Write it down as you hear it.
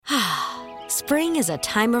Spring is a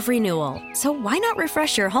time of renewal, so why not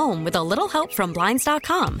refresh your home with a little help from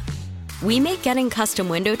Blinds.com? We make getting custom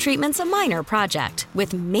window treatments a minor project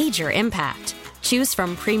with major impact. Choose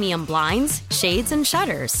from premium blinds, shades, and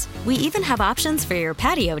shutters. We even have options for your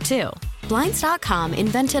patio, too. Blinds.com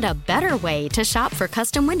invented a better way to shop for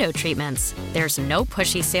custom window treatments. There's no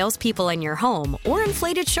pushy salespeople in your home or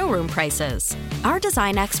inflated showroom prices. Our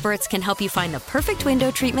design experts can help you find the perfect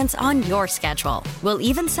window treatments on your schedule. We'll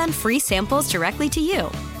even send free samples directly to you.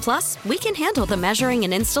 Plus, we can handle the measuring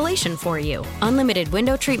and installation for you. Unlimited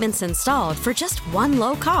window treatments installed for just one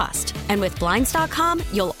low cost. And with Blinds.com,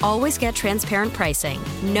 you'll always get transparent pricing.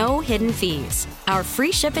 No hidden fees. Our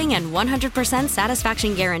free shipping and 100%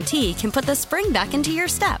 satisfaction guarantee can put the spring back into your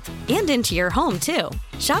step and into your home, too.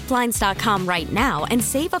 Shop Blinds.com right now and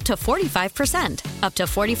save up to 45%. Up to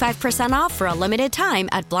 45% off for a limited time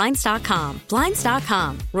at Blinds.com.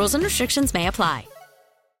 Blinds.com. Rules and restrictions may apply.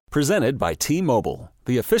 Presented by T-Mobile,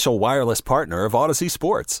 the official wireless partner of Odyssey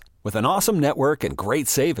Sports. With an awesome network and great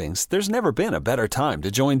savings, there's never been a better time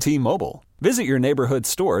to join T-Mobile. Visit your neighborhood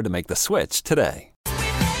store to make the switch today.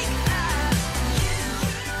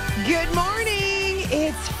 Good morning.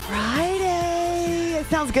 It's Friday. It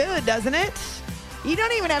sounds good, doesn't it? You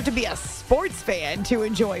don't even have to be a sports fan to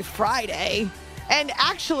enjoy Friday. And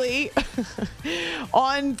actually,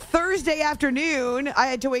 on Thursday afternoon, I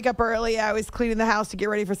had to wake up early. I was cleaning the house to get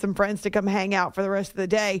ready for some friends to come hang out for the rest of the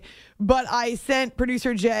day. But I sent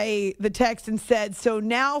producer Jay the text and said, so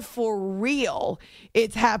now for real,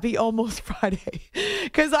 it's happy almost Friday.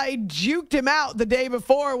 Because I juked him out the day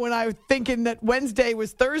before when I was thinking that Wednesday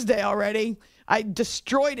was Thursday already. I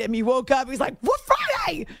destroyed him. He woke up. He's like, what,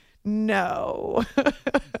 Friday? No.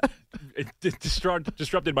 It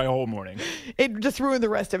disrupted my whole morning. It just ruined the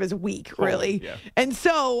rest of his week, really. Yeah. And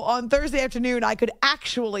so on Thursday afternoon, I could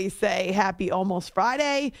actually say happy almost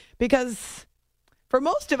Friday because for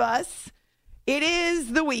most of us, it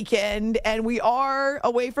is the weekend and we are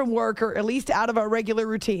away from work or at least out of our regular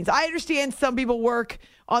routines. I understand some people work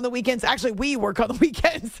on the weekends. Actually, we work on the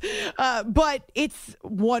weekends. But it's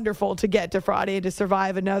wonderful to get to Friday and to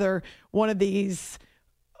survive another one of these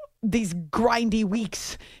grindy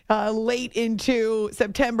weeks late into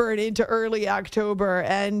September and into early October.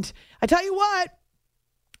 And I tell you what,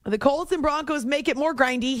 the Colts and Broncos make it more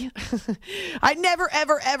grindy. I never,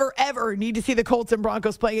 ever, ever, ever need to see the Colts and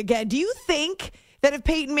Broncos playing again. Do you think that if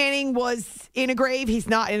Peyton Manning was in a grave, he's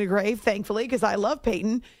not in a grave, thankfully, because I love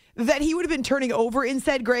Peyton, that he would have been turning over in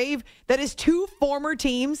said grave? That is two former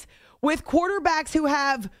teams with quarterbacks who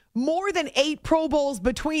have more than 8 Pro Bowls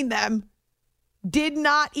between them did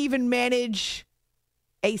not even manage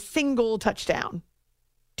a single touchdown.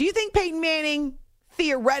 Do you think Peyton Manning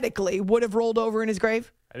theoretically would have rolled over in his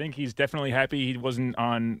grave? I think he's definitely happy he wasn't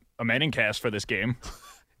on a Manning cast for this game.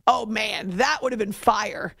 Oh, man, that would have been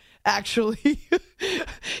fire, actually.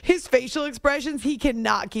 His facial expressions, he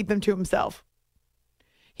cannot keep them to himself.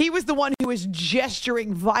 He was the one who was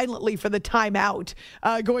gesturing violently for the timeout,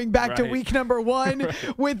 going back to week number 1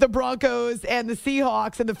 with the Broncos and the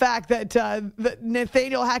Seahawks and the fact that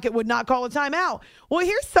Nathaniel Hackett would not call a timeout. Well,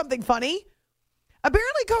 here's something funny.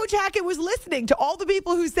 Apparently, Coach Hackett was listening to all the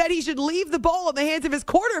people who said he should leave the ball in the hands of his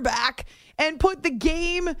quarterback and put the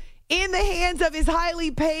game in the hands of his highly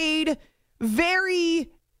paid, very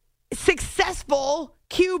successful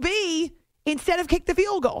QB instead of kick the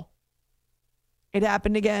field goal. It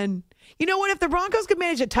happened again. You know what? If the Broncos could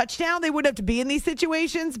manage a touchdown, they wouldn't have to be in these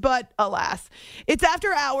situations, but alas. It's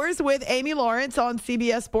After Hours with Amy Lawrence on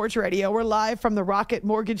CBS Sports Radio. We're live from the Rocket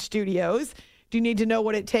Mortgage Studios. Do you need to know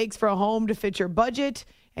what it takes for a home to fit your budget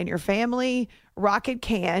and your family? Rocket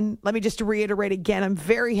can. Let me just reiterate again, I'm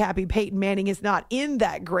very happy Peyton Manning is not in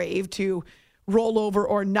that grave to roll over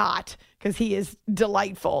or not, because he is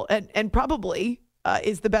delightful and probably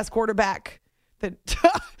is the best quarterback that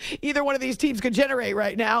either one of these teams could generate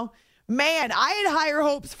right now. Man, I had higher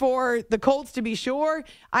hopes for the Colts, to be sure.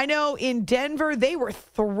 I know in Denver, they were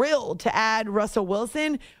thrilled to add Russell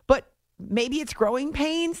Wilson, but maybe it's growing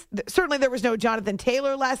pains. Certainly there was no Jonathan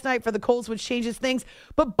Taylor last night for the Colts, which changes things.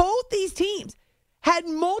 But both these teams had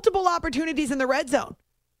multiple opportunities in the red zone.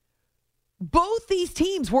 Both these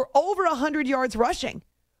teams were over 100 yards rushing.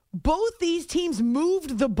 Both these teams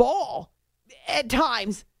moved the ball at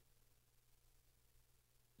times.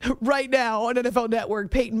 Right now on NFL Network,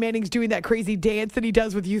 Peyton Manning's doing that crazy dance that he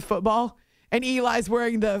does with youth football. And Eli's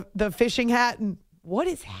wearing the fishing hat. And what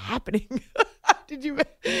is happening?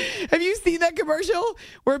 Have you seen that commercial? commercial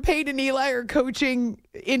where Peyton and Eli are coaching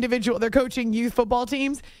they're coaching youth football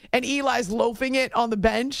teams, and Eli's loafing it on the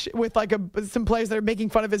bench with like some players that are making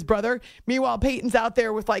fun of his brother. Meanwhile, Peyton's out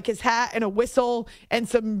there with like his hat and a whistle and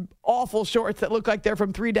some awful shorts that look like they're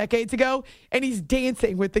from 3 decades ago, and he's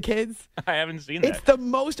dancing with the kids. I haven't seen that. It's the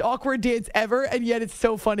most awkward dance ever, and yet it's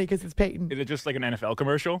so funny because it's Peyton. Is it just like an NFL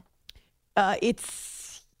commercial?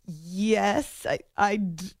 Yes.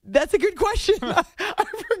 That's a good question. I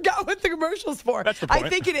forgot what the commercial's for. That's the point. I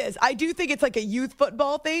think it is. I do think it's like a youth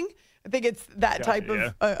football thing. I think it's that type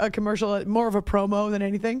of a commercial, more of a promo than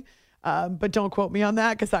anything. But don't quote me on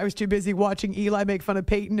that because I was too busy watching Eli make fun of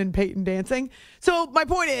Peyton and Peyton dancing. So my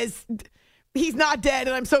point is, he's not dead,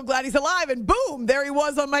 and I'm so glad he's alive. And boom, there he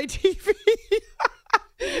was on my TV.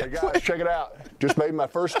 Hey guys, check it out. Just made my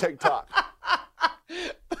first TikTok.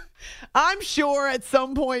 I'm sure at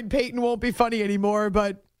some point Peyton won't be funny anymore,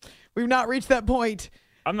 but we've not reached that point.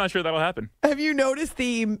 I'm not sure that'll happen. Have you noticed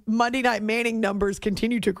the Monday Night Manning numbers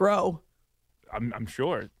continue to grow? I'm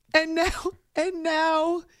sure. And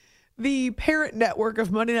now the parent network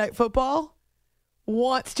of Monday Night Football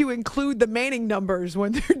wants to include the Manning numbers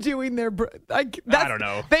when they're doing their I don't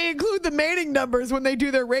know. They include the Manning numbers when they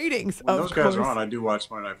do their ratings. When those guys are on, I do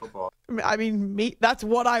watch Monday Night Football. I mean, that's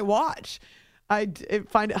what I watch. I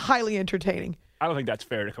find it highly entertaining. I don't think that's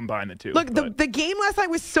fair to combine the two. Look, the game last night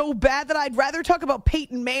was so bad that I'd rather talk about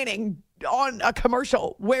Peyton Manning on a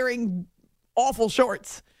commercial wearing awful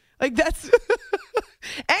shorts. Like, that's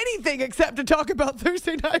anything except to talk about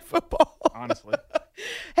Thursday Night Football. Honestly.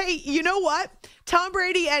 Hey, you know what? Tom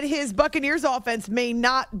Brady and his Buccaneers offense may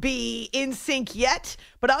not be in sync yet,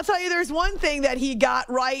 but I'll tell you there's one thing that he got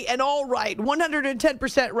right and all right,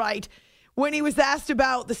 110% right, when he was asked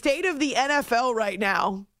about the state of the NFL right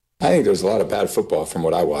now. I think there's a lot of bad football from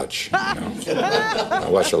what I watch. I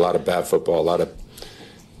watch a lot of bad football, a lot of,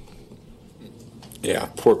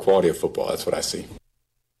 poor quality of football. That's what I see.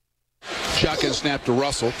 Shotgun snap to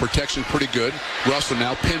Russell. Protection pretty good. Russell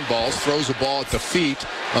now pinballs, throws a ball at the feet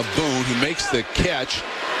of Boone, who makes the catch.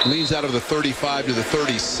 Leans out of the 35 to the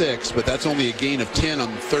 36, but that's only a gain of 10 on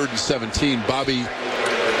 3rd and 17. Bobby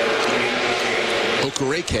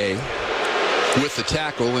Okereke with the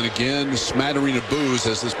tackle, and again, smattering of boos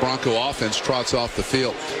as this Bronco offense trots off the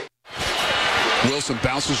field. Wilson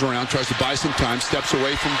bounces around, tries to buy some time, steps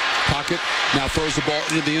away from pocket, now throws the ball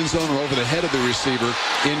into the end zone or over the head of the receiver,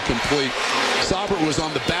 incomplete. Saubert was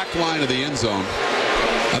on the back line of the end zone.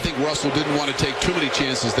 I think Russell didn't want to take too many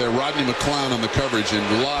chances there. Rodney McClown on the coverage, and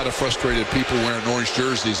a lot of frustrated people wearing orange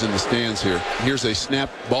jerseys in the stands here. Here's a snap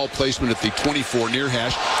ball placement at the 24 near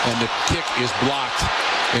hash, and the kick is blocked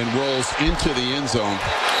and rolls into the end zone.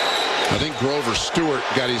 I think Grover Stewart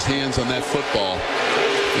got his hands on that football.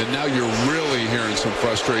 And now you're really hearing some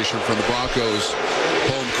frustration from the Broncos'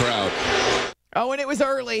 home crowd. Oh, and it was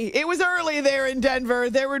early. It was early there in Denver.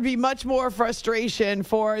 There would be much more frustration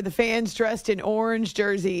for the fans dressed in orange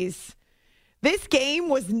jerseys. This game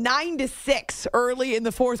was 9-6 early in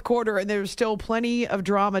the fourth quarter, and there's still plenty of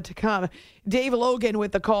drama to come. Dave Logan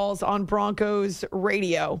with the calls on Broncos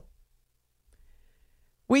radio.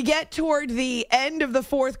 We get toward the end of the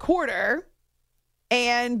fourth quarter,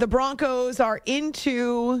 and the Broncos are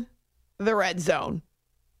into the red zone.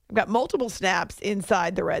 We've got multiple snaps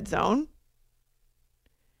inside the red zone.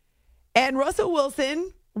 And Russell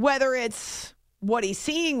Wilson, whether it's what he's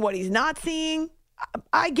seeing, what he's not seeing,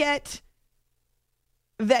 I get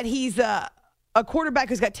that he's a quarterback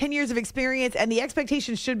who's got 10 years of experience and the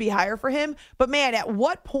expectations should be higher for him. But, man, at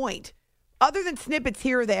what point, other than snippets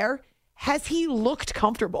here or there, has he looked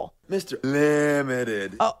comfortable? Mr.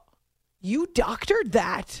 Limited. Oh, you doctored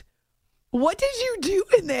that. What did you do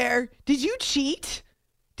in there? Did you cheat?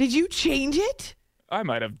 Did you change it? I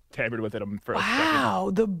might have tampered with it for a second.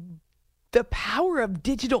 Wow, the power of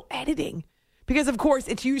digital editing. Because, of course,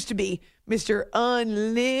 it used to be Mr.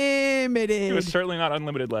 Unlimited. It was certainly not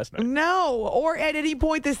unlimited last night. No, or at any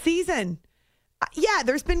point this season. Yeah,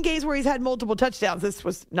 there's been games where he's had multiple touchdowns. This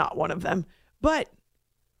was not one of them. But,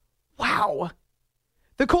 wow.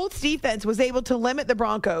 The Colts defense was able to limit the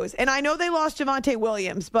Broncos. And I know they lost Javonte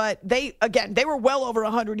Williams, but they were well over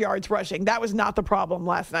 100 yards rushing. That was not the problem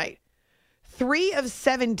last night. 3 of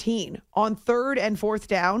 17 on 3rd and 4th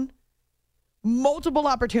down. Multiple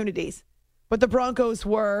opportunities. But the Broncos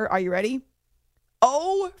were, are you ready?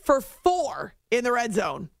 0 for 4 in the red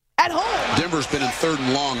zone. At home. Denver's been in 3rd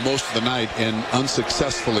and long most of the night, and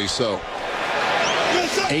unsuccessfully so.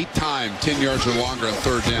 8 times, 10 yards or longer on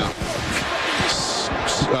 3rd down.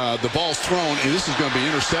 The ball's thrown, and this is going to be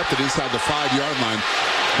intercepted inside the 5-yard line.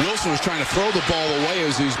 Wilson was trying to throw the ball away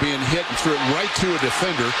as he's being hit and threw it right to a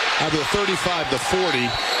defender out of the 35 to 40.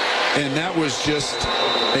 And that was just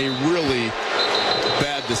a really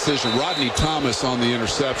bad decision. Rodney Thomas on the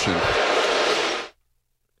interception.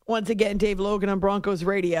 Once again, Dave Logan on Broncos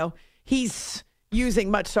radio. He's using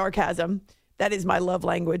much sarcasm. That is my love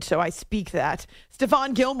language, so I speak that.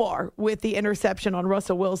 Stephon Gilmore with the interception on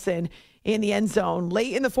Russell Wilson in the end zone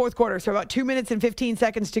late in the fourth quarter, so about 2 minutes and 15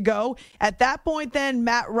 seconds to go. At that point, then,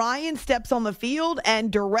 Matt Ryan steps on the field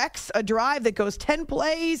and directs a drive that goes 10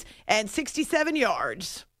 plays and 67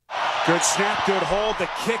 yards. Good snap, good hold. The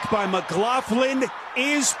kick by McLaughlin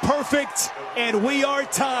is perfect, and we are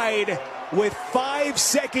tied with 5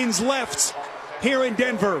 seconds left here in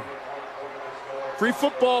Denver. Free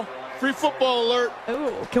football alert.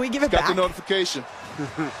 Oh, can we give it back? Got the notification.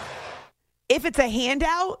 If it's a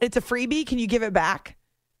handout, it's a freebie, can you give it back?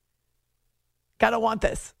 Gotta want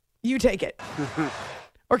this. You take it.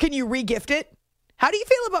 Or can you re-gift it? How do you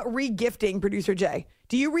feel about re-gifting, Producer Jay?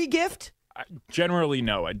 Do you re-gift? Generally,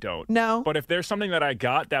 no, I don't. No? But if there's something that I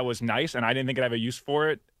got that was nice and I didn't think I'd have a use for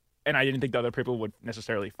it, and I didn't think the other people would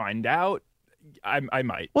necessarily find out, I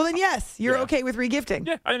might. Well, then yes, you're okay with re-gifting.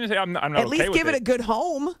 Yeah, I didn't say I'm not At least give it a good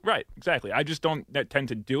home. Right, exactly. I just don't tend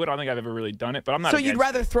to do it. I don't think I've ever really done it, but I'm not. So you'd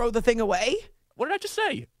rather throw the thing away? What did I just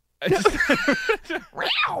say?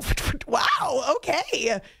 Wow,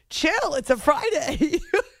 okay. Chill, it's a Friday.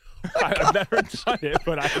 I've never done it,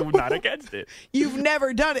 but I'm not against it. You've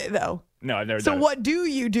never done it, though? No, I've never done it. So what do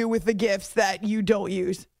you do with the gifts that you don't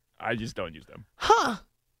use? I just don't use them. Huh.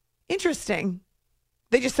 Interesting.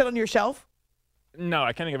 They just sit on your shelf? No,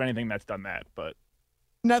 I can't think of anything that's done that, but...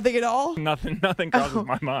 Nothing at all? Nothing crosses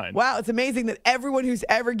my mind. Wow, it's amazing that everyone who's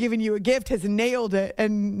ever given you a gift has nailed it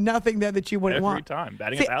and nothing there that you wouldn't want. Every time,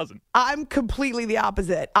 batting 1,000. I'm completely the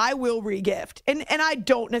opposite. I will re-gift. And I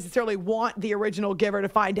don't necessarily want the original giver to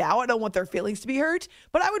find out. I don't want their feelings to be hurt.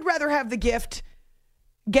 But I would rather have the gift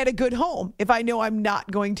get a good home if I know I'm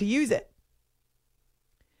not going to use it.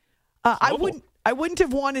 I wouldn't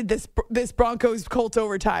have wanted this Broncos Colts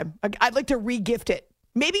overtime. I'd like to re-gift it.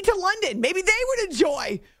 Maybe to London. Maybe they would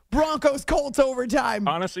enjoy Broncos Colts overtime.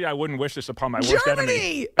 Honestly, I wouldn't wish this upon my worst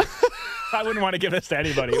enemy. I wouldn't want to give this to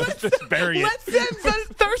anybody. Let's just bury it. Let's send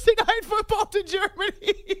Thursday Night Football to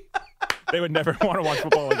Germany. They would never want to watch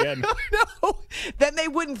football again. No. Then they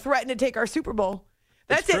wouldn't threaten to take our Super Bowl.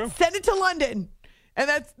 That's it. True. Send it to London.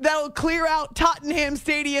 And that'll clear out Tottenham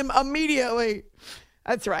Stadium immediately.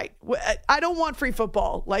 That's right. I don't want free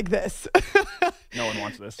football like this. No one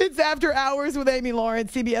wants this. It's After Hours with Amy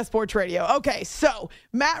Lawrence, CBS Sports Radio. Okay, so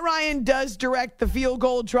Matt Ryan does direct the field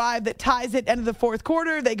goal drive that ties it end of the fourth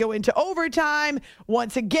quarter. They go into overtime.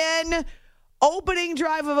 Once again, opening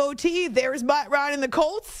drive of OT. There's Matt Ryan and the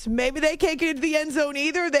Colts. Maybe they can't get into the end zone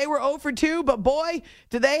either. They were 0 for 2, but boy,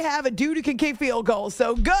 do they have a dude who can kick field goals.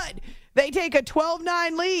 So good. They take a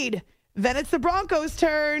 12-9 lead. Then it's the Broncos'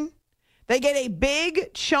 turn. They get a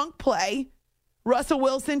big chunk play. Russell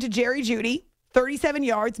Wilson to Jerry Jeudy, 37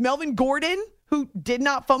 yards. Melvin Gordon, who did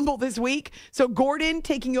not fumble this week. So Gordon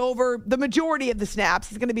taking over the majority of the snaps.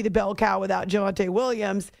 He's going to be the bell cow without Javonte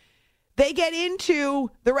Williams. They get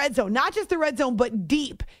into the red zone, not just the red zone, but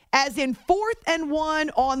deep, as in 4th and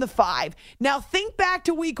 1 on the 5. Now think back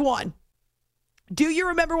to week 1. Do you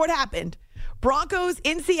remember what happened? Broncos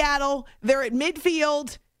in Seattle. They're at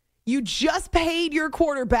midfield. You just paid your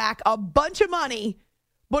quarterback a bunch of money,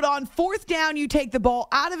 but on 4th down, you take the ball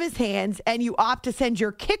out of his hands and you opt to send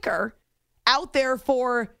your kicker out there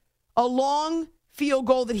for a long field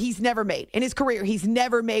goal that he's never made. In his career, he's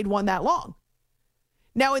never made one that long.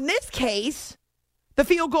 Now, in this case, the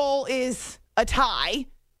field goal is a tie,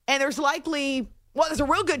 and there's a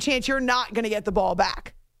real good chance you're not going to get the ball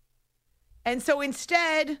back. And so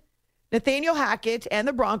instead, Nathaniel Hackett and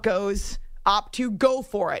the Broncos opt to go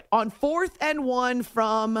for it on 4th and 1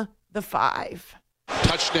 from the 5.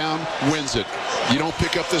 Touchdown wins it. You don't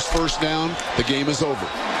pick up this first down, the game is over.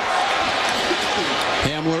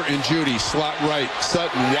 Hamler and Jeudy, slot right.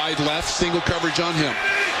 Sutton, wide left, single coverage on him.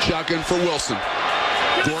 Shotgun for Wilson.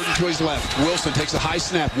 Gordon to his left. Wilson takes a high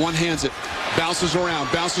snap, one-hands it, bounces around,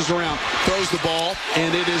 throws the ball,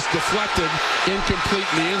 and it is deflected, incomplete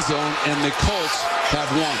in the end zone, and the Colts have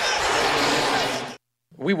won.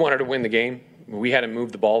 We wanted to win the game. We hadn't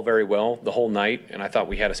moved the ball very well the whole night, and I thought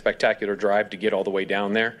we had a spectacular drive to get all the way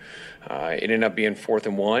down there. It ended up being 4th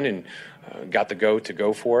and 1, and got the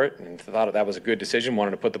go for it, and thought that was a good decision.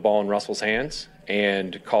 Wanted to put the ball in Russell's hands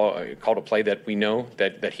and called a play that we know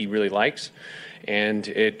that he really likes, and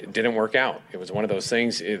it didn't work out. It was one of those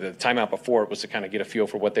things. The timeout before it was to kind of get a feel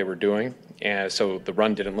for what they were doing, and so the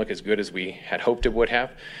run didn't look as good as we had hoped it would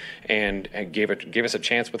have, and gave us a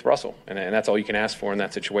chance with Russell, and that's all you can ask for in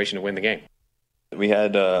that situation to win the game. We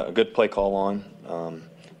had a good play call on.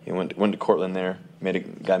 He went to Cortland there.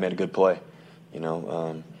 Guy made a good play. We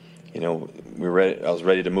were ready. I was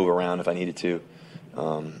ready to move around if I needed to.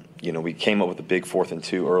 We came up with a big 4th and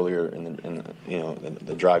 2 earlier in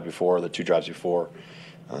the drive before, the 2 drives before.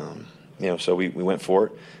 So we went for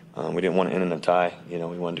it. We didn't want to end in a tie. We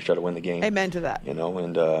wanted to try to win the game. Amen to that. And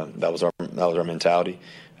that was our mentality.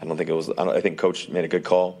 I think Coach made a good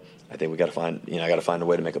call. I think we got to find a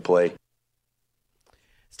way to make a play.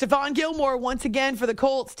 Stephon Gilmore, once again for the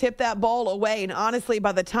Colts, tipped that ball away. And honestly,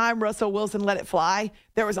 by the time Russell Wilson let it fly,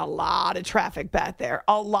 there was a lot of traffic back there.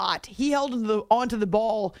 A lot. He held onto the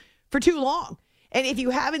ball for too long. And if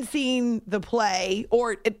you haven't seen the play,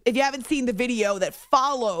 or if you haven't seen the video that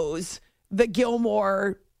follows the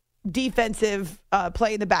Gilmore defensive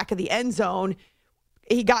play in the back of the end zone,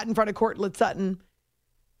 he got in front of Cortland Sutton.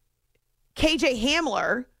 KJ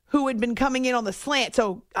Hamler, who had been coming in on the slant.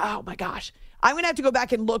 So, oh my gosh. I'm going to have to go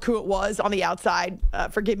back and look who it was on the outside.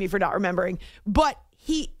 Forgive me for not remembering. But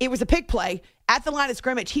it was a pick play at the line of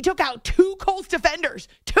scrimmage. He took out 2 Colts defenders,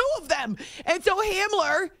 2 of them. And so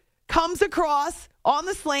Hamler comes across on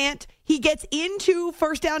the slant. He gets into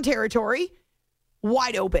first down territory,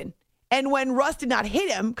 wide open. And when Russ did not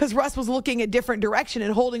hit him, because Russ was looking a different direction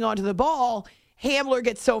and holding onto the ball, Hamler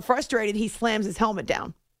gets so frustrated, he slams his helmet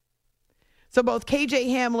down. So both KJ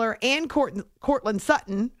Hamler and Cortland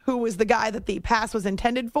Sutton, who was the guy that the pass was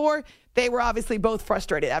intended for, they were obviously both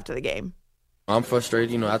frustrated after the game. I'm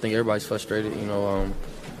frustrated. I think everybody's frustrated.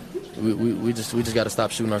 We just got to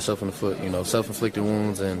stop shooting ourselves in the foot. Self-inflicted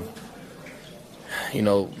wounds, and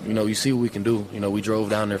you see what we can do. We drove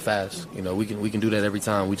down there fast. We can do that every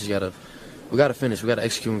time. We got to finish. We got to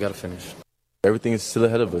execute. We got to finish. Everything is still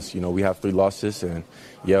ahead of us. We have 3 losses, and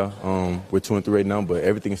we're 2-3 right now, but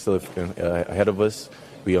everything is still ahead of us.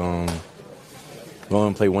 We only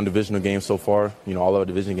played 1 divisional game so far. All our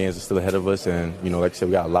division games are still ahead of us, and like I said,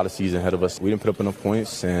 we got a lot of season ahead of us. We didn't put up enough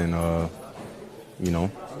points, and we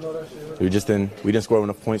didn't score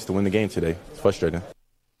enough points to win the game today. It's frustrating.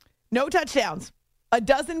 No touchdowns,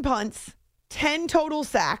 12 punts, 10 total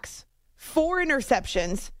sacks, 4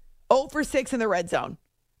 interceptions, 0 for 6 in the red zone.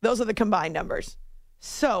 Those are the combined numbers.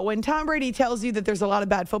 So when Tom Brady tells you that there's a lot of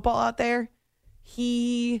bad football out there,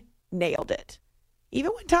 he nailed it. Even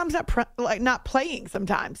when Tom's not playing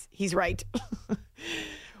sometimes, he's right.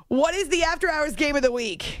 What is the after-hours game of the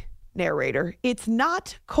week? Narrator, it's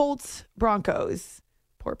not Colts-Broncos.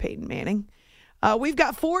 Poor Peyton Manning. We've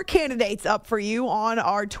got 4 candidates up for you on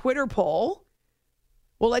our Twitter poll.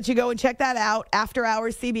 We'll let you go and check that out, After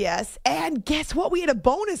Hours CBS. And guess what? We had a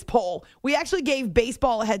bonus poll. We actually gave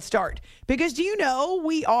baseball a head start. Because do you know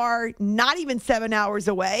we are not even 7 hours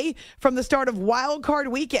away from the start of Wild Card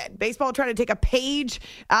Weekend. Baseball trying to take a page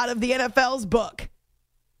out of the NFL's book.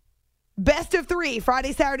 Best of 3,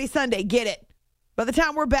 Friday, Saturday, Sunday. Get it. By the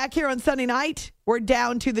time we're back here on Sunday night, we're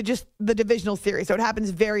down to the divisional series. So it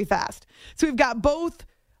happens very fast. So we've got both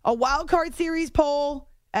a Wild Card Series poll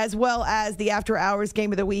as well as the After Hours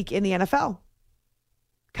game of the week in the NFL.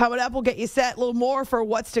 Coming up, we'll get you set a little more for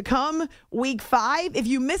what's to come. Week 5. If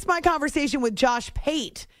you missed my conversation with Josh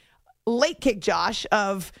Pate, Late Kick Josh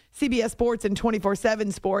of CBS Sports and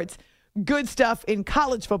 24/7 Sports, good stuff in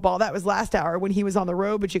college football. That was last hour when he was on the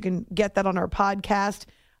road, but you can get that on our podcast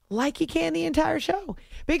like you can the entire show.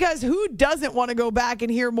 Because who doesn't want to go back and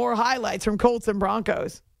hear more highlights from Colts and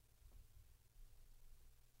Broncos?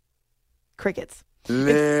 Crickets.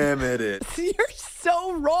 Limited. You're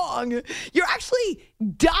so wrong. You're actually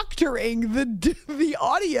doctoring the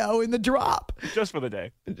audio in the drop. Just for the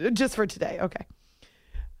day. Just for today. Okay.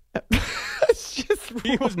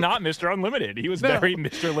 He was not Mr. Unlimited. He was very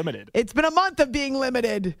Mr. Limited. It's been a month of being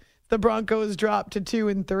limited. The Broncos dropped to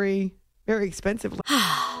 2-3. Very expensive.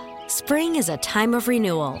 Spring is a time of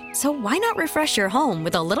renewal, so why not refresh your home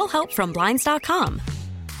with a little help from Blinds.com?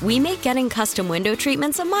 We make getting custom window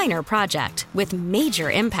treatments a minor project with major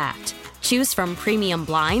impact. Choose from premium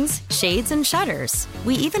blinds, shades, and shutters.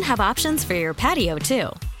 We even have options for your patio, too.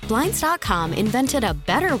 Blinds.com invented a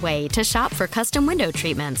better way to shop for custom window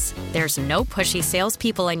treatments. There's no pushy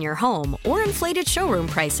salespeople in your home or inflated showroom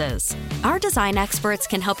prices. Our design experts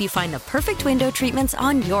can help you find the perfect window treatments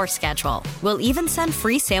on your schedule. We'll even send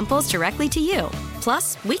free samples directly to you.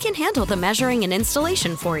 Plus, we can handle the measuring and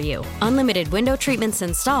installation for you. Unlimited window treatments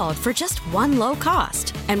installed for just one low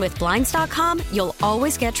cost. And with Blinds.com, you'll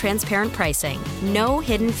always get transparent pricing. No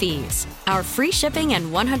hidden fees. Our free shipping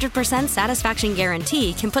and 100% satisfaction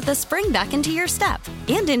guarantee can put the spring back into your step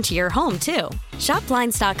and into your home, too. Shop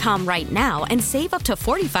Blinds.com right now and save up to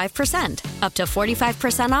 45%. Up to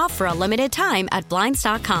 45% off for a limited time at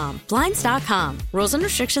Blinds.com. Blinds.com. Rules and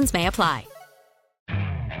restrictions may apply.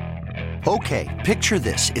 Okay, picture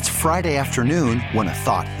this. It's Friday afternoon when a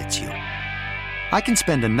thought hits you. I can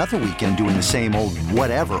spend another weekend doing the same old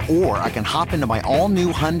whatever, or I can hop into my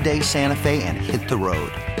all-new Hyundai Santa Fe and hit the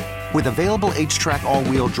road. With available H-Track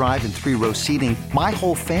all-wheel drive and 3-row seating, my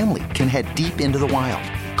whole family can head deep into the wild.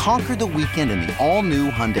 Conquer the weekend in the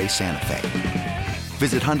all-new Hyundai Santa Fe.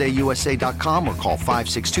 Visit HyundaiUSA.com or call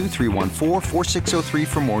 562-314-4603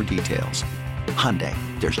 for more details. Hyundai,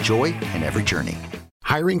 there's joy in every journey.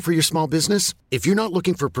 Hiring for your small business? If you're not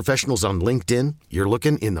looking for professionals on LinkedIn, you're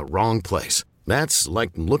looking in the wrong place. That's like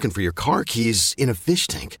looking for your car keys in a fish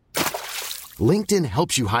tank. LinkedIn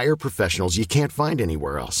helps you hire professionals you can't find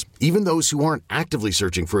anywhere else, even those who aren't actively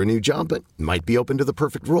searching for a new job but might be open to the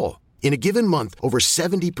perfect role. In a given month, over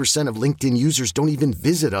 70% of LinkedIn users don't even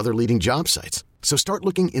visit other leading job sites. So start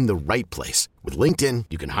looking in the right place. With LinkedIn,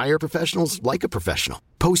 you can hire professionals like a professional.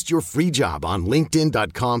 Post your free job on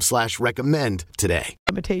linkedin.com/recommend today.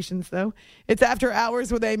 Limitations, though. It's After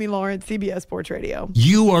Hours with Amy Lawrence, CBS Sports Radio.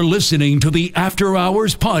 You are listening to the After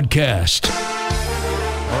Hours podcast.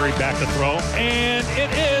 Murray back to throw, and it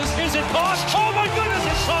is it caught? Oh my goodness,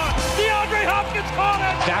 it's caught! DeAndre Hopkins caught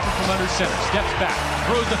it! Back from under center, steps back,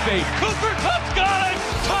 throws the fade. Cooper Kupp's got it!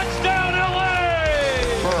 Touchdown LA!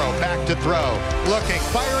 Burrow back to throw, looking,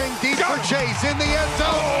 firing deep for Chase in the end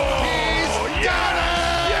zone. He's got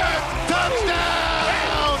it! Yes!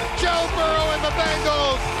 Touchdown! Joe Burrow and the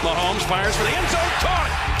Bengals. Mahomes fires for the end zone, caught!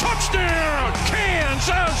 Touchdown!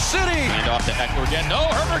 Kansas City! And off to Eckler again. No,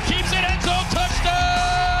 Herbert keeps it, end zone, touchdown!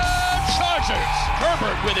 Chargers!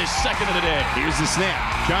 Herbert with his second of the day. Here's the snap.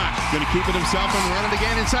 Josh going to keep it himself and run it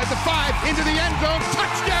again inside the 5, into the end zone.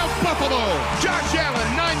 Touchdown, Buffalo! Josh Allen,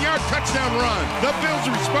 9-yard touchdown run. The Bills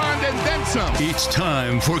respond and then some. It's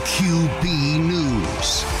time for QB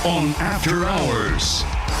News on After Hours.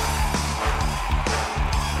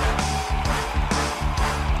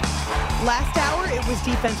 Last hour, it was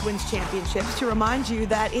Defense Wins Championships to remind you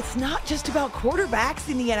that it's not just about quarterbacks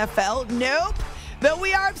in the NFL. Nope. Though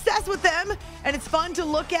we are obsessed with them, and it's fun to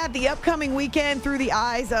look at the upcoming weekend through the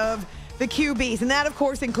eyes of the QBs. And that, of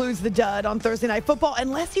course, includes the dud on Thursday Night Football,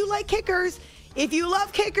 unless you like kickers. If you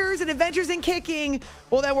love kickers and adventures in kicking,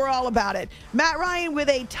 well, then we're all about it. Matt Ryan with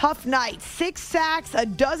a tough night. 6 sacks, a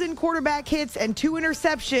dozen quarterback hits, and 2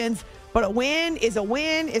 interceptions. But a win is a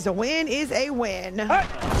win is a win is a win.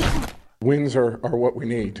 Wins are what we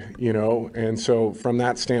need, and so from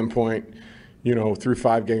that standpoint, through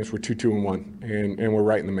 5 games, we're 2-2-1, and we're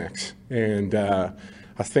right in the mix. And I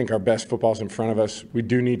think our best football's in front of us. We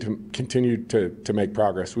do need to continue to make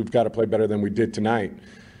progress. We've got to play better than we did tonight.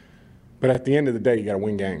 But at the end of the day, you got to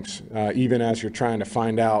win games, even as you're trying to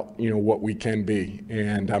find out, what we can be.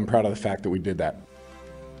 And I'm proud of the fact that we did that.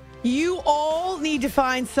 You all need to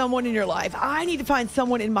find someone in your life. I need to find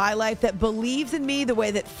someone in my life that believes in me the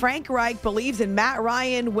way that Frank Reich believes in Matt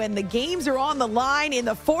Ryan when the games are on the line in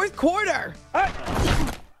the fourth quarter.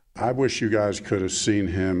 I wish you guys could have seen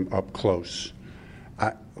him up close.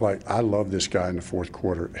 I love this guy in the fourth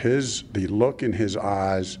quarter. The look in his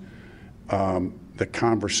eyes,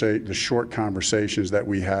 the short conversations that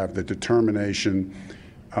we have, the determination.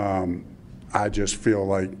 I just feel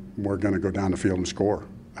like we're going to go down the field and score.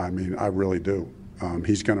 I mean, I really do.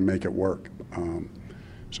 He's going to make it work.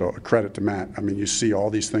 So a credit to Matt. I mean, you see all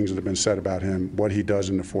these things that have been said about him. What he does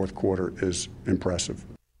in the fourth quarter is impressive.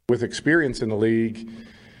 With experience in the league,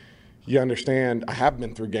 you understand, I have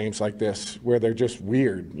been through games like this where they're just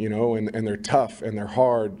weird, and they're tough and they're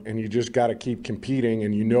hard, and you just got to keep competing,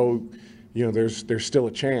 and there's still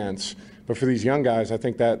a chance. But for these young guys, I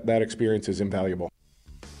think that experience is invaluable.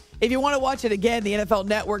 If you want to watch it again, the NFL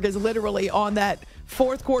Network is literally on that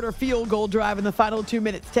fourth quarter field goal drive in the final 2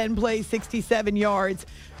 minutes, 10 plays, 67 yards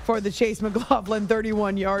for the Chase McLaughlin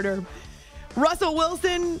 31-yarder. Russell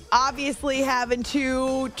Wilson obviously having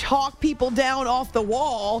to talk people down off the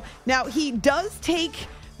wall. Now, he does take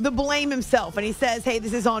the blame himself, and he says, hey,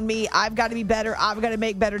 this is on me. I've got to be better. I've got to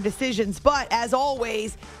make better decisions. But as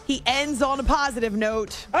always, he ends on a positive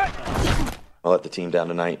note. I let the team down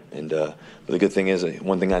tonight, but the good thing is,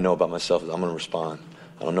 one thing I know about myself is I'm going to respond.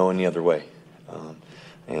 I don't know any other way.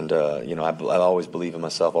 I always believe in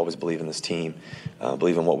myself, always believe in this team,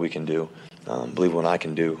 believe in what we can do, believe in what I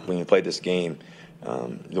can do. When you play this game,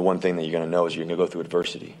 the one thing that you're going to know is you're going to go through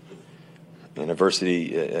adversity. And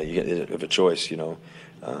adversity, you have a choice, and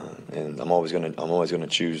I'm always going to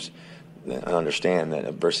choose and understand that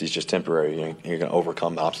adversity is just temporary. You're going to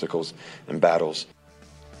overcome obstacles and battles.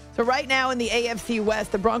 So right now in the AFC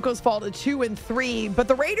West, the Broncos fall to 2-3, but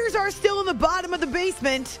the Raiders are still in the bottom of the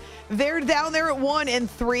basement. They're down there at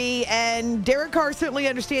 1-3, and Derek Carr certainly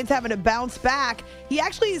understands having to bounce back. He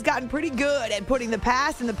actually has gotten pretty good at putting the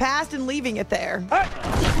past in the past and leaving it there.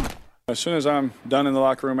 As soon as I'm done in the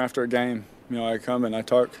locker room after a game, I come and I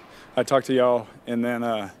talk to y'all, and then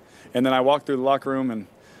I walk through the locker room, and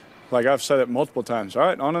like I've said it multiple times. All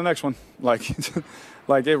right, on to the next one.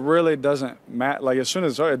 Like it really doesn't matter. Like as soon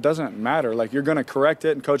as it doesn't matter. Like you're going to correct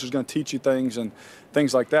it, and coach is going to teach you things and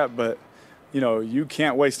things like that. But you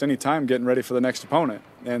can't waste any time getting ready for the next opponent.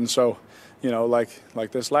 And so,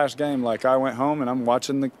 like this last game, like I went home and I'm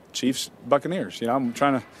watching the Chiefs Buccaneers. I'm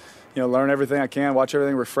trying to learn everything I can, watch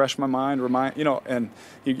everything, refresh my mind, and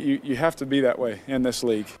you have to be that way in this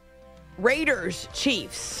league. Raiders,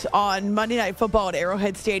 Chiefs on Monday Night Football at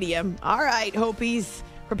Arrowhead Stadium. All right, hope he's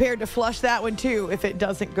prepared to flush that one too if it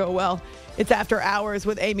doesn't go well. It's After Hours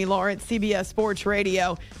with Amy Lawrence, CBS Sports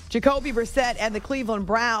Radio. Jacoby Brissett and the Cleveland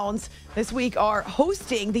Browns this week are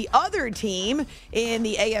hosting the other team in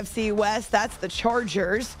the AFC West. That's the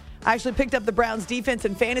Chargers. I actually picked up the Browns defense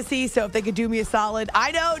in fantasy, so if they could do me a solid.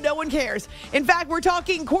 I know, no one cares. In fact, we're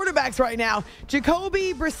talking quarterbacks right now.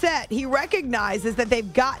 Jacoby Brissett, he recognizes that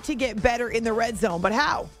they've got to get better in the red zone, but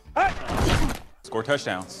how? Score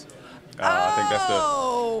touchdowns. I think that's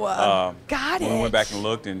got when it. we went back and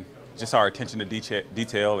looked, and just our attention to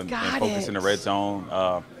detail and focus in the red zone.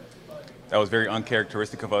 That was very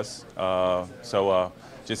uncharacteristic of us. So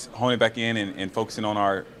just honing back in and focusing on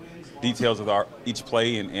our details of each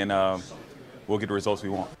play, and we'll get the results we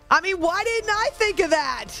want. I mean, why didn't I think of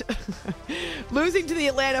that? Losing to the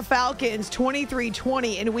Atlanta Falcons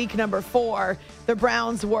 23-20 in week number 4. The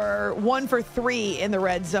Browns were 1 for 3 in the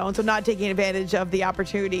red zone, so not taking advantage of the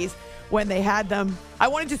opportunities when they had them. I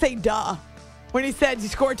wanted to say duh when he said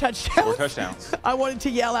score touchdowns. Score touchdowns. I wanted to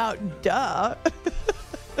yell out duh.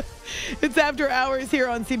 It's After Hours here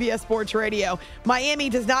on CBS Sports Radio. Miami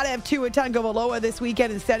does not have Tua Tagovailoa this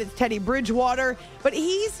weekend. Instead, it's Teddy Bridgewater. But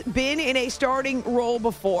he's been in a starting role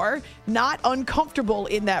before, not uncomfortable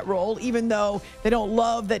in that role, even though they don't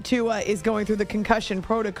love that Tua is going through the concussion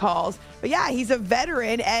protocols. But yeah, he's a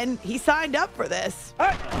veteran, and he signed up for this.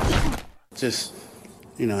 Just,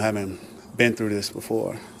 having been through this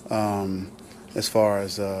before, as far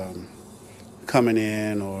as coming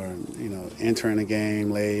in or, entering a game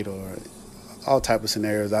late or all type of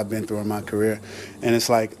scenarios I've been through in my career. And it's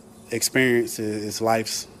like experience is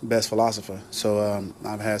life's best philosopher. So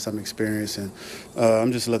I've had some experience, and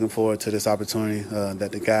I'm just looking forward to this opportunity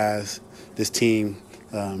that the guys, this team,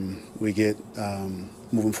 we get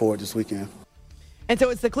moving forward this weekend. And so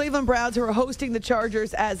it's the Cleveland Browns who are hosting the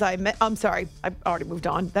Chargers I'm sorry, I already moved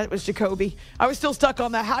on. That was Jacoby. I was still stuck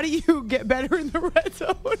on that. How do you get better in the red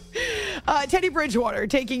zone? Teddy Bridgewater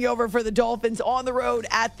taking over for the Dolphins on the road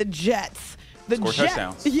at the Jets. Score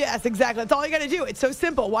touchdowns. Yes, exactly. That's all you got to do. It's so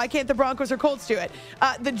simple. Why can't the Broncos or Colts do it?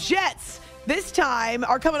 The Jets this time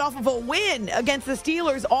are coming off of a win against the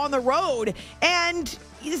Steelers on the road. And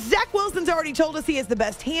Zach Wilson's already told us he has the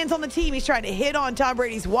best hands on the team. He's trying to hit on Tom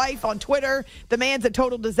Brady's wife on Twitter. The man's a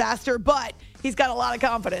total disaster, but he's got a lot of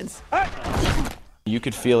confidence. You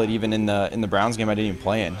could feel it even in the Browns game I didn't even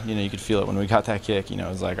play in. You could feel it when we got that kick. It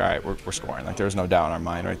was like, all right, we're scoring. Like there was no doubt in our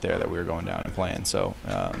mind right there that we were going down and playing. So,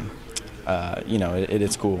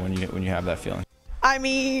 it's cool when you have that feeling. I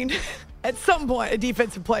mean, at some point, a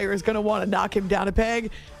defensive player is going to want to knock him down a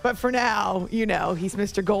peg. But for now, he's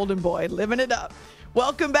Mr. Golden Boy, living it up.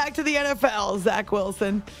 Welcome back to the NFL, Zach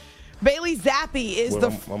Wilson. Bailey Zappi is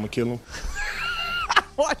I'm going to kill him.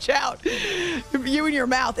 Watch out. You and your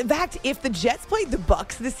mouth. In fact, if the Jets played the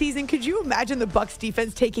Bucs this season, could you imagine the Bucs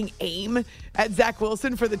defense taking aim at Zach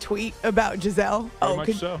Wilson for the tweet about Giselle? Very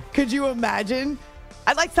much so. Could you imagine?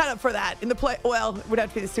 I'd like to sign up for that in the play. Well, it would have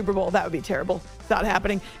to be the Super Bowl. That would be terrible. It's not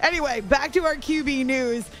happening. Anyway, back to our QB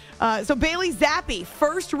news. So Bailey Zappi,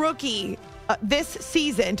 first rookie this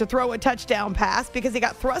season to throw a touchdown pass because he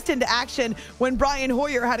got thrust into action when Brian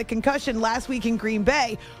Hoyer had a concussion last week in Green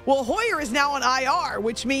Bay. Well, Hoyer is now on IR,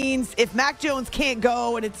 which means if Mac Jones can't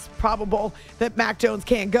go, and it's probable that Mac Jones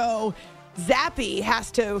can't go, Zappi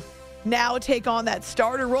has to now take on that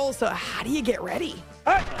starter role. So how do you get ready?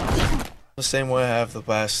 The same way I have the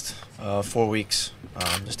past 4 weeks.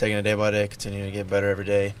 Just taking it day by day, continuing to get better every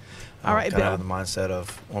day. All right, kind Bill. of have the mindset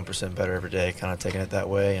of 1% better every day, kind of taking it that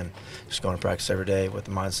way and just going to practice every day with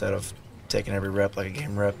the mindset of taking every rep like a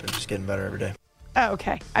game rep and just getting better every day.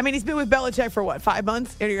 Okay. I mean, he's been with Belichick for, 5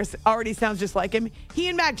 months? It already sounds just like him. He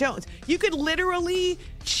and Mac Jones. You could literally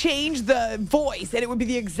change the voice, and it would be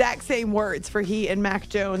the exact same words for he and Mac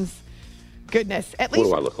Jones. Goodness. At least.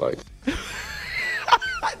 What do I look like?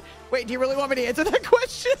 Wait, do you really want me to answer that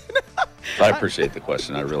question? I appreciate the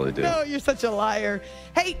question. I really do. No, you're such a liar.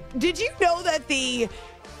 Hey, did you know that the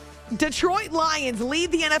Detroit Lions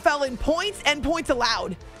lead the NFL in points and points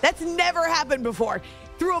allowed? That's never happened before.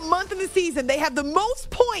 Through a month of the season, they have the most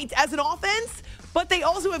points as an offense, but they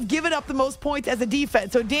also have given up the most points as a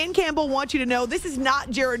defense. So Dan Campbell wants you to know this is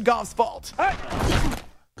not Jared Goff's fault.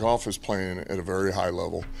 Goff is playing at a very high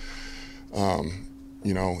level.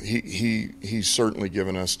 You know, he's certainly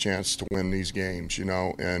given us a chance to win these games, you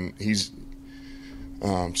know, and he's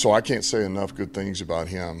so I can't say enough good things about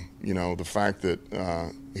him. You know, the fact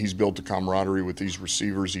that he's built a camaraderie with these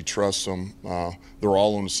receivers, he trusts them, they're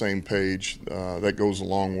all on the same page, that goes a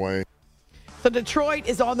long way. So Detroit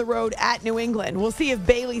is on the road at New England. We'll see if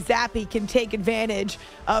Bailey Zappi can take advantage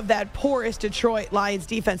of that porous Detroit Lions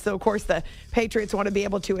defense. So, of course, the Patriots want to be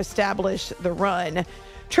able to establish the run.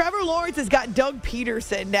 Trevor Lawrence has got Doug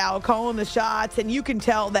Peterson now calling the shots, and you can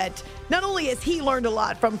tell that not only has he learned a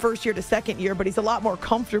lot from first year to second year, but he's a lot more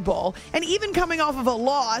comfortable. And even coming off of a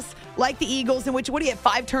loss like the Eagles, in which, what, he had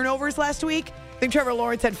 5 turnovers last week? I think Trevor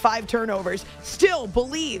Lawrence had 5 turnovers. Still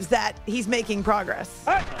believes that he's making progress.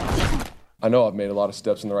 I know I've made a lot of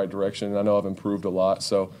steps in the right direction, and I know I've improved a lot.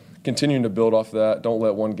 So continuing to build off of that, don't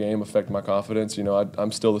let one game affect my confidence. You know,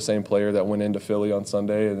 I'm still the same player that went into Philly on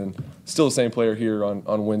Sunday, and then still the same player here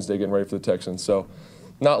on Wednesday getting ready for the Texans. So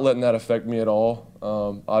not letting that affect me at all.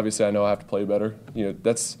 Obviously, I know I have to play better. You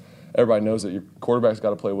know, everybody knows that your quarterback's got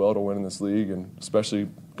to play well to win in this league, and especially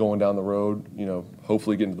going down the road, you know,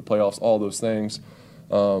 hopefully getting to the playoffs, all those things,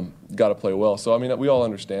 got to play well. So, I mean, we all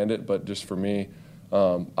understand it, but just for me,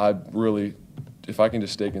 I really, if I can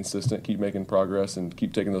just stay consistent, keep making progress, and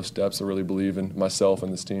keep taking those steps, I really believe in myself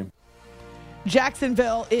and this team.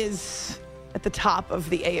 Jacksonville is at the top of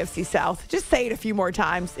the AFC South. Just say it a few more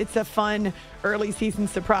times. It's a fun early season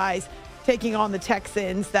surprise taking on the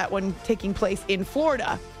Texans, that one taking place in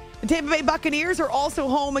Florida. The Tampa Bay Buccaneers are also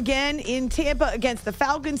home again in Tampa against the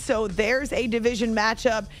Falcons, so there's a division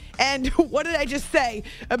matchup. And what did I just say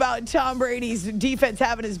about Tom Brady's defense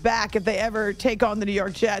having his back if they ever take on the New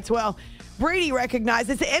York Jets? Well, Brady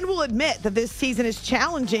recognizes and will admit that this season is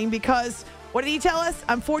challenging because, what did he tell us?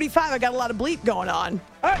 I'm 45, I got a lot of bleep going on.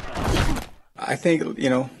 I think,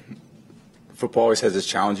 you know, football always has its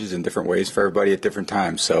challenges in different ways for everybody at different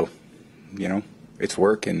times. So, you know, it's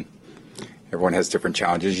work, and everyone has different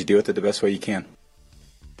challenges. You deal with it the best way you can.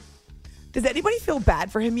 Does anybody feel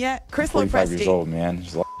bad for him yet? Chris 45 Lopresti. years old, man.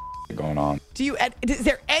 There's a lot of going on. Is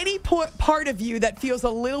there any part of you that feels a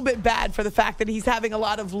little bit bad for the fact that he's having a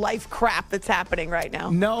lot of life crap that's happening right now?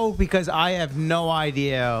 No, because I have no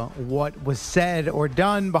idea what was said or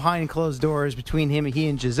done behind closed doors between he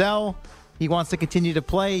and Giselle. He wants to continue to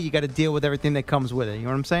play. You got to deal with everything that comes with it. You know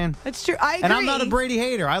what I'm saying? That's true. I agree. And I'm not a Brady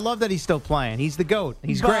hater. I love that he's still playing. He's the GOAT.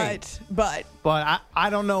 He's great. But I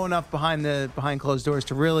don't know enough behind closed doors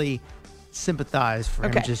to really sympathize for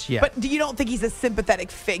him just yet. But you don't think he's a sympathetic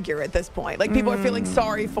figure at this point? Like, people are feeling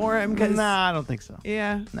sorry for him? Nah, I don't think so.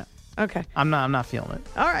 Yeah? No. Okay. I'm not feeling it.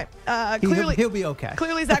 All right. Clearly, he'll be okay.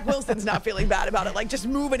 Clearly, Zach Wilson's not feeling bad about it. Like, just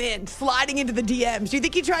moving in, sliding into the DMs. Do you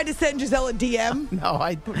think he tried to send Giselle a DM? No,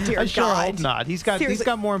 I Dear sure God. hope not. He's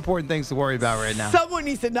got more important things to worry about right now. Someone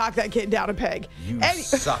needs to knock that kid down a peg. You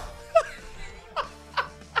suck.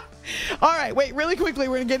 All right, wait, really quickly,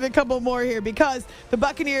 we're going to get a couple more here because the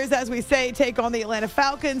Buccaneers, as we say, take on the Atlanta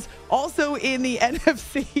Falcons. Also in the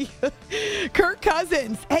NFC, Kirk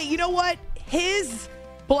Cousins. Hey, you know what? His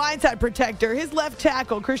blindside protector, his left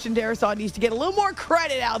tackle, Christian Darrisaw, needs to get a little more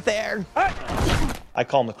credit out there. I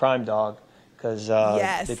call him the crime dog because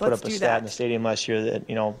they put up a stat that in the stadium last year that,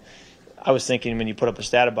 you know, I was thinking when you put up a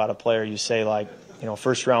stat about a player, you say, like, you know,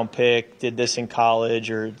 first-round pick, did this in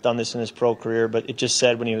college or done this in his pro career. But it just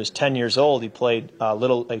said when he was 10 years old, he played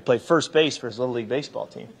first base for his Little League baseball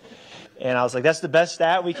team. And I was like, that's the best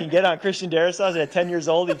stat we can get on Christian Darrisaw. At 10 years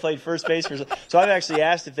old, he played first base for his. So I've actually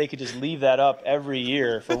asked if they could just leave that up every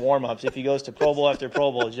year for warm-ups. If he goes to Pro Bowl after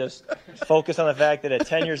Pro Bowl, just focus on the fact that at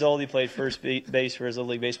 10 years old, he played first base for his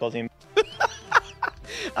Little League baseball team.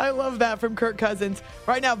 I love that from Kirk Cousins.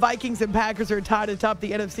 Right now, Vikings and Packers are tied atop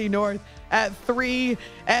the NFC North at 3-1.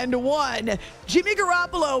 Jimmy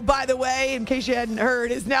Garoppolo, by the way, in case you hadn't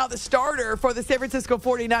heard, is now the starter for the San Francisco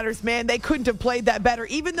 49ers. Man, they couldn't have played that better.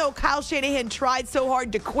 Even though Kyle Shanahan tried so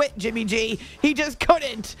hard to quit Jimmy G, he just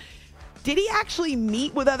couldn't. Did he actually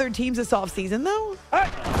meet with other teams this offseason, though?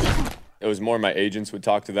 It was more my agents would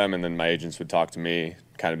talk to them, and then my agents would talk to me,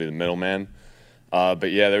 kind of be the middleman.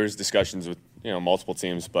 But, yeah, there was discussions with, multiple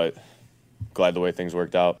teams, but glad the way things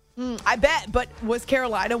worked out. I bet, but was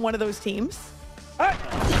Carolina one of those teams?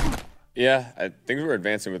 Yeah, things were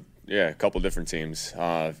advancing with, a couple different teams.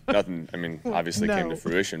 Nothing, I mean, obviously came to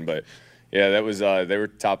fruition, but yeah, that was they were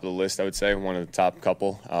top of the list, I would say, one of the top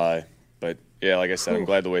couple. But yeah, like I said, I'm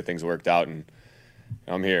glad the way things worked out, and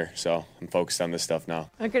I'm here, so I'm focused on this stuff now.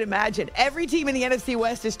 I could imagine. Every team in the NFC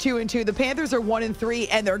West is 2-2. The Panthers are 1-3,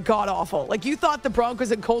 and they're god-awful. Like, you thought the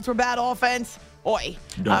Broncos and Colts were bad offense? Oi.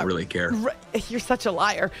 Don't really care. You're such a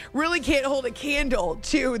liar. Really can't hold a candle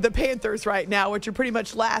to the Panthers right now, which are pretty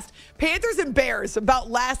much last. Panthers and Bears about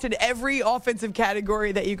last in every offensive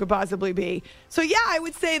category that you could possibly be. So, yeah, I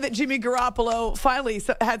would say that Jimmy Garoppolo finally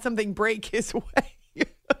had something break his way.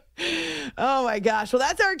 Oh, my gosh. Well,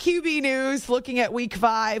 that's our QB news looking at Week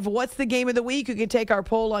 5. What's the game of the week? You can take our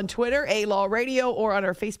poll on Twitter, A-Law Radio, or on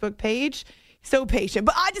our Facebook page. So patient.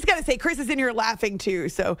 But I just got to say, Chris is in here laughing, too,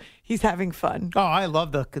 so he's having fun. Oh, I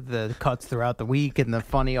love the cuts throughout the week and the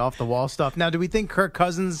funny off-the-wall stuff. Now, do we think Kirk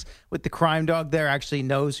Cousins with the crime dog there actually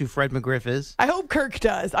knows who Fred McGriff is? I hope Kirk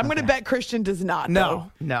does. I'm going to bet Christian does not,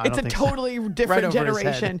 No, though. no, I it's don't a think totally so. different Right over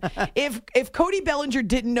his generation. head. If Cody Bellinger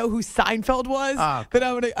didn't know who Seinfeld was,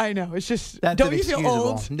 then I know. It's just, That's don't you feel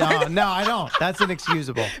inexcusable. old? No, I don't. That's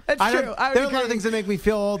inexcusable. That's I don't- true. I would There are a lot of agree. things that make me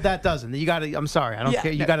feel old. That doesn't. I'm sorry. I don't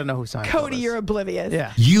care. You got to know who Seinfeld Cody, is. you're oblivious.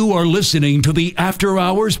 Yeah. You are listening to the After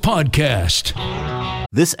Hours Podcast.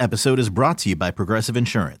 This episode is brought to you by Progressive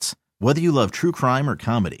Insurance. Whether you love true crime or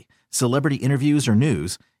comedy, celebrity interviews or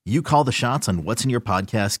news, you call the shots on what's in your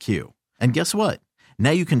podcast queue. And guess what?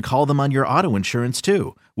 Now you can call them on your auto insurance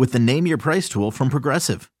too with the Name Your Price tool from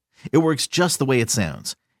Progressive. It works just the way it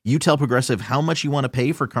sounds. You tell Progressive how much you want to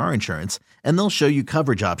pay for car insurance, and they'll show you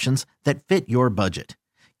coverage options that fit your budget.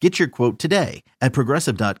 Get your quote today at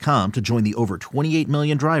Progressive.com to join the over 28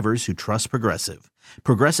 million drivers who trust Progressive.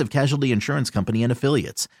 Progressive Casualty Insurance Company and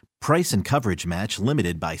Affiliates. Price and coverage match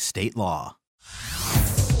limited by state law.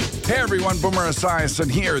 Hey everyone, Boomer Esiason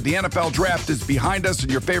here. The NFL Draft is behind us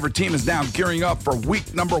and your favorite team is now gearing up for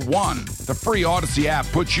week number 1. The free Odyssey app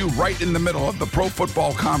puts you right in the middle of the pro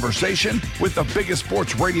football conversation with the biggest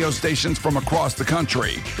sports radio stations from across the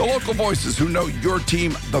country. The local voices who know your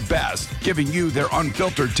team the best, giving you their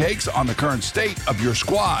unfiltered takes on the current state of your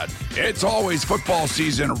squad. It's always football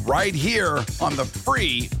season right here on the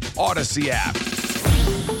free Odyssey app.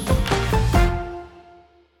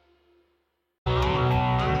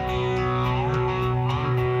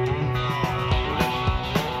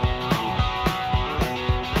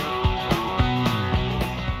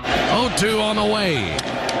 Two on the way.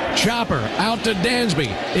 Chopper out to Dansby.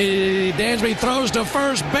 Dansby throws to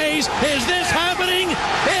first base. Is this happening?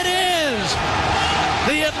 It is!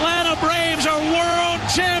 The Atlanta Braves are world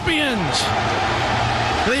champions!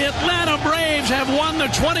 The Atlanta Braves have won the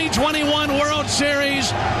 2021 World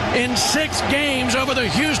Series in 6 games over the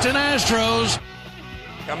Houston Astros.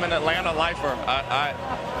 I'm an Atlanta lifer.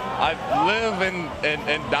 I live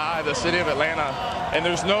and die the city of Atlanta, and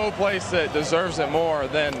there's no place that deserves it more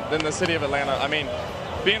than the city of Atlanta. I mean,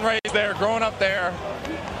 being raised there, growing up there,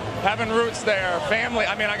 having roots there, family.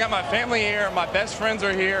 I mean, I got my family here. My best friends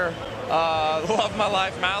are here. Love my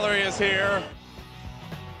life. Mallory is here.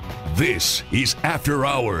 This is After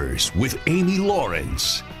Hours with Amy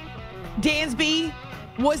Lawrence. Dansby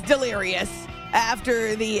was delirious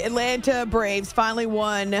after the Atlanta Braves finally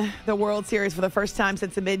won the World Series for the first time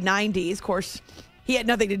since the mid-'90s. Of course, he had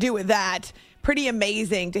nothing to do with that. Pretty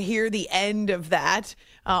amazing to hear the end of that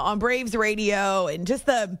on Braves radio, and just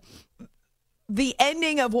the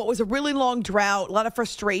ending of what was a really long drought, a lot of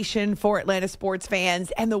frustration for Atlanta sports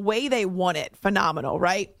fans, and the way they won it. Phenomenal,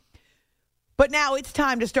 right? But now it's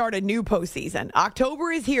time to start a new postseason.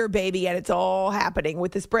 October is here, baby, and it's all happening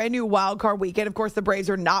with this brand new wild card weekend. Of course, the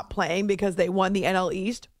Braves are not playing because they won the NL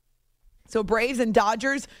East. So Braves and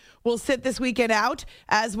Dodgers will sit this weekend out,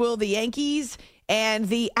 as will the Yankees and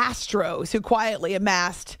the Astros, who quietly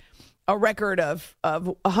amassed a record of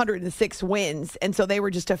 106 wins. And so they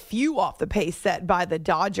were just a few off the pace set by the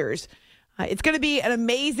Dodgers. It's going to be an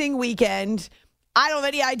amazing weekend. I don't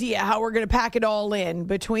have any idea how we're going to pack it all in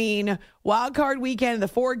between wild card weekend, the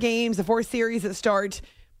 4 games, the 4 series that start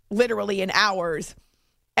literally in hours,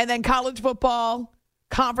 and then college football,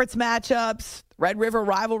 conference matchups, Red River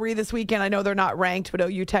rivalry this weekend. I know they're not ranked, but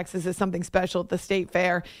OU Texas is something special at the State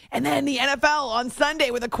Fair. And then the NFL on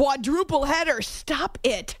Sunday with a quadruple header. Stop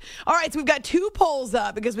it. All right, so we've got 2 polls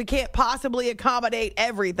up because we can't possibly accommodate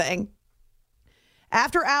everything.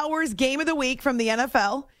 After Hours game of the week from the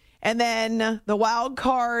NFL, and then the wild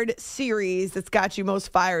card series that's got you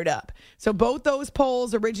most fired up. So both those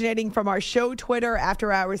polls originating from our show Twitter,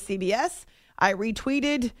 After Hours CBS. I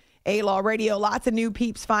retweeted A-Law Radio. Lots of new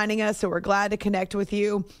peeps finding us, so we're glad to connect with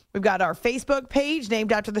you. We've got our Facebook page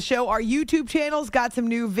named after the show. Our YouTube channel's got some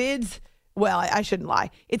new vids well, I shouldn't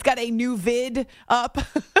lie. It's got a new vid up,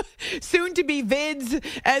 soon to be vids,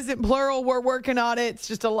 as in plural. We're working on it. It's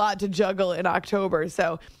just a lot to juggle in October.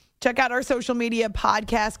 So check out our social media.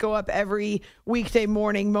 Podcasts go up every weekday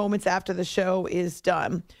morning, moments after the show is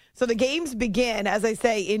done. So the games begin, as I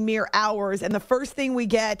say, in mere hours. And the first thing we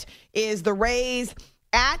get is the Rays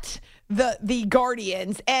at the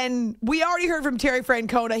Guardians. And we already heard from Terry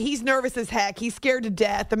Francona. He's nervous as heck. He's scared to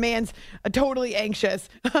death. The man's totally anxious.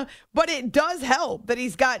 But it does help that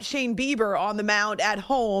he's got Shane Bieber on the mound at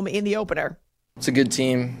home in the opener. It's a good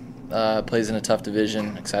team. Plays in a tough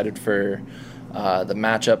division. Excited for the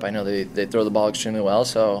matchup. I know they throw the ball extremely well,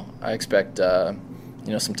 so I expect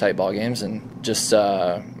some tight ball games, and just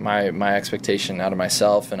my expectation out of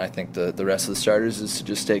myself, and I think the rest of the starters, is to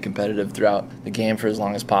just stay competitive throughout the game for as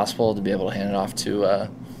long as possible to be able to hand it off to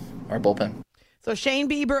our bullpen. So Shane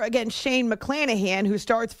Bieber against Shane McClanahan, who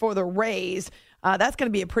starts for the Rays. That's going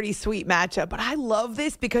to be a pretty sweet matchup. But I love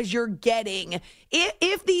this because you're getting,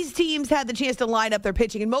 if these teams had the chance to line up their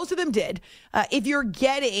pitching, and most of them did, if you're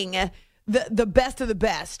getting the best of the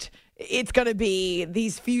best, it's going to be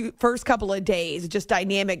these first couple of days, just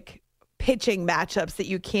dynamic pitching matchups that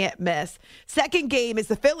you can't miss. Second game is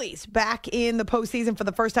the Phillies back in the postseason for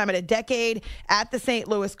the first time in a decade at the St.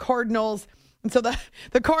 Louis Cardinals. And so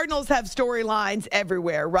the Cardinals have storylines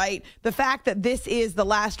everywhere, right? The fact that this is the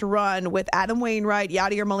last run with Adam Wainwright,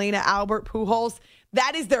 Yadier Molina, Albert Pujols,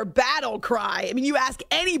 that is their battle cry. I mean, you ask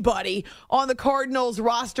anybody on the Cardinals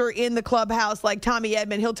roster in the clubhouse like Tommy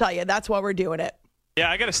Edman, he'll tell you that's why we're doing it. Yeah,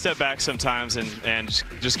 I got to step back sometimes and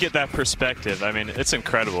just get that perspective. I mean, it's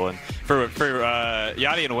incredible. And for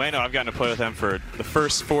Yadi and Ueno, I've gotten to play with them for the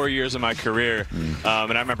first 4 years of my career. And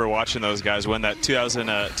I remember watching those guys win that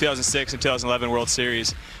 2006 and 2011 World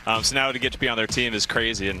Series. So now to get to be on their team is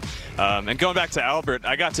crazy. And going back to Albert,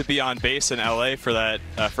 I got to be on base in L.A. for that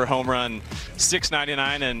for home run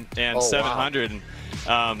 699 and 700. Wow.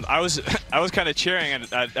 I was kind of cheering,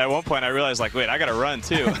 and at one point I realized, like, wait, I got to run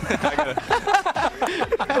too.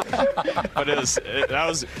 But that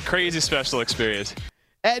was a crazy special experience.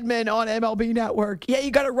 Edman on MLB Network. Yeah, you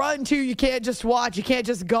got to run too. You can't just watch. You can't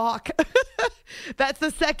just gawk. That's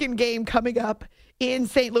the second game coming up in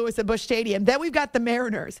St. Louis at Busch Stadium. Then we've got the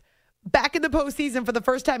Mariners back in the postseason for the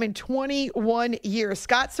first time in 21 years.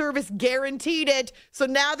 Scott Service guaranteed it. So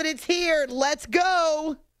now that it's here, let's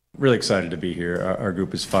go. Really excited to be here. Our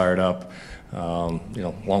group is fired up.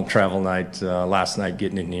 Long travel night last night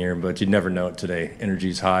getting in here, but you never know it today.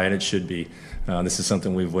 Energy's high, and it should be. This is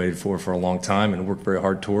something we've waited for a long time and worked very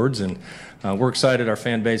hard towards, and we're excited. Our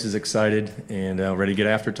fan base is excited and ready to get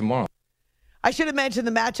after it tomorrow. I should have mentioned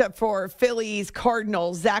the matchup for Phillies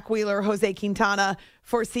Cardinals. Zach Wheeler, Jose Quintana.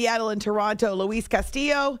 For Seattle and Toronto, Luis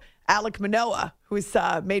Castillo, Alek Manoah, who is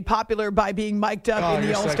made popular by being mic'd up in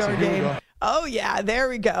the All-Star game. Oh, yeah, there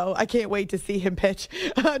we go. I can't wait to see him pitch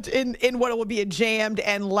in what will be a jammed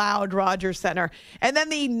and loud Rogers Center. And then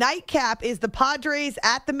the nightcap is the Padres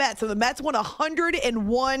at the Mets. So the Mets won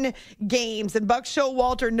 101 games, and Buck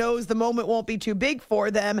Showalter knows the moment won't be too big for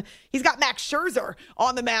them. He's got Max Scherzer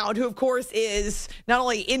on the mound, who, of course, is not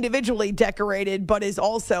only individually decorated, but is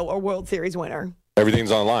also a World Series winner.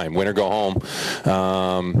 Everything's on the line. Win or go home.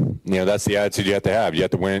 That's the attitude you have to have. You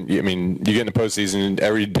have to win. I mean, you get in the postseason,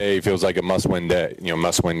 every day feels like a must-win day,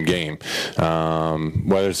 must-win game.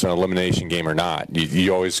 Whether it's an elimination game or not,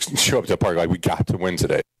 you always show up to the park like, we got to win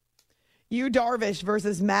today. Yu Darvish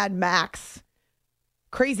versus Mad Max.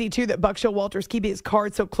 Crazy, too, that Buck Showalter's keeping his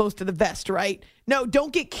card so close to the vest, right? No,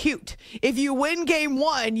 don't get cute. If you win game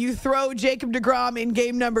one, you throw Jacob deGrom in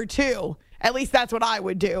game number 2. At least that's what I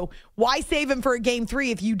would do. Why save him for a game 3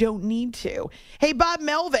 if you don't need to? Hey, Bob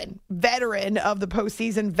Melvin, veteran of the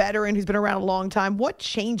postseason, veteran who's been around a long time. What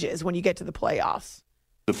changes when you get to the playoffs?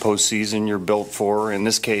 The postseason you're built for, in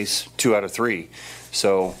this case, 2 out of 3.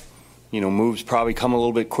 So, moves probably come a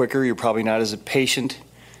little bit quicker. You're probably not as patient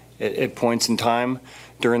at points in time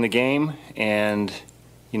during the game. And,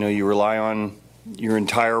 you rely on your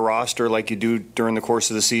entire roster like you do during the course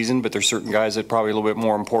of the season. But there's certain guys that are probably a little bit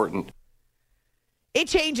more important. It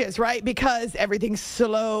changes, right? Because everything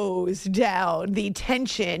slows down. The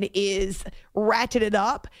tension is ratcheted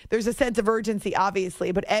up. There's a sense of urgency,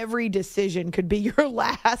 obviously, but every decision could be your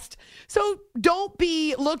last. So don't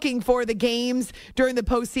be looking for the games during the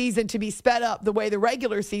postseason to be sped up the way the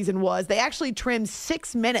regular season was. They actually trimmed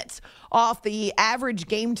 6 minutes off the average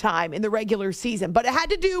game time in the regular season, but it had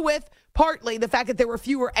to do with partly the fact that there were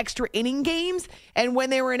fewer extra inning games. And when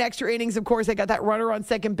they were in extra innings, of course, they got that runner on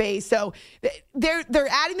second base. So they're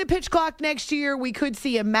adding the pitch clock next year. We could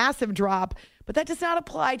see a massive drop, but that does not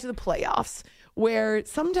apply to the playoffs. where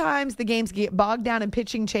sometimes the games get bogged down in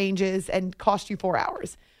pitching changes and cost you 4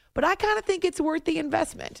 hours. But I kind of think it's worth the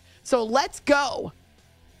investment. So let's go.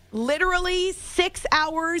 Literally 6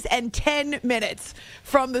 hours and 10 minutes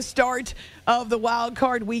from the start of the wild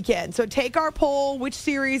card weekend. So take our poll. Which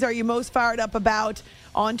series are you most fired up about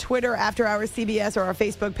on Twitter, After Hours CBS, or our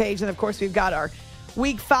Facebook page? And, of course, we've got our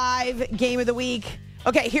Week 5 Game of the Week.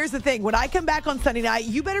 Okay, here's the thing. When I come back on Sunday night,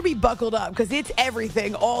 you better be buckled up because it's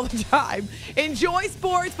everything all the time. Enjoy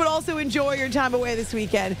sports, but also enjoy your time away this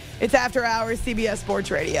weekend. It's After Hours CBS Sports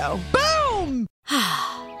Radio. Boom!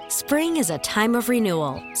 Spring is a time of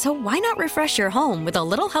renewal, so why not refresh your home with a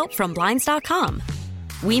little help from Blinds.com?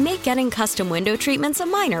 We make getting custom window treatments a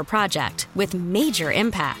minor project with major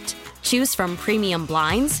impact. Choose from premium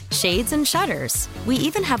blinds, shades, and shutters. We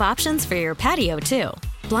even have options for your patio, too.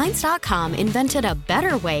 Blinds.com invented a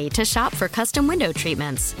better way to shop for custom window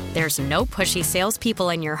treatments. There's no pushy salespeople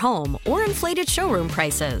in your home or inflated showroom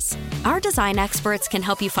prices. Our design experts can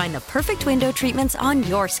help you find the perfect window treatments on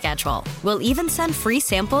your schedule. We'll even send free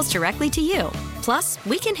samples directly to you. Plus,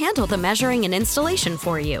 we can handle the measuring and installation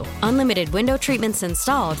for you. Unlimited window treatments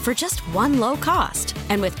installed for just one low cost.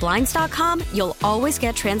 And with Blinds.com, you'll always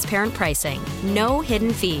get transparent pricing. No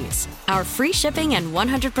hidden fees. Our free shipping and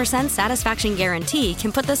 100% satisfaction guarantee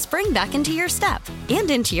can put the spring back into your step and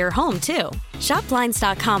into your home, too. Shop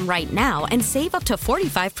Blinds.com right now and save up to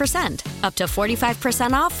 45%. Up to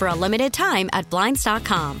 45% off for a limited time at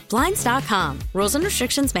Blinds.com. Blinds.com. Rules and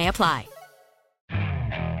restrictions may apply.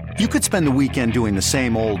 You could spend the weekend doing the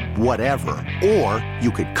same old whatever, or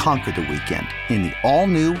you could conquer the weekend in the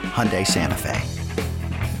all-new Hyundai Santa Fe.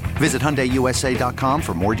 Visit HyundaiUSA.com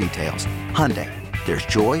for more details. Hyundai, there's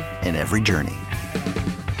joy in every journey.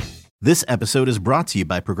 This episode is brought to you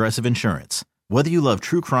by Progressive Insurance. Whether you love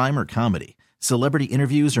true crime or comedy, celebrity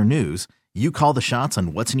interviews or news, you call the shots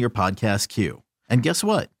on what's in your podcast queue. And guess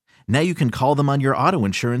what? Now you can call them on your auto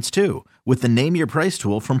insurance too with the Name Your Price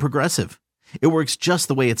tool from Progressive. It works just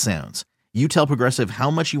the way it sounds. You tell Progressive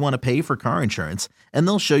how much you want to pay for car insurance, and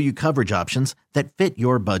they'll show you coverage options that fit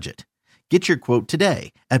your budget. Get your quote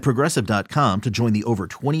today at Progressive.com to join the over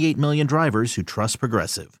 28 million drivers who trust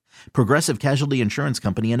Progressive. Progressive Casualty Insurance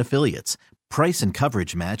Company and Affiliates. Price and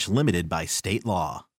coverage match limited by state law.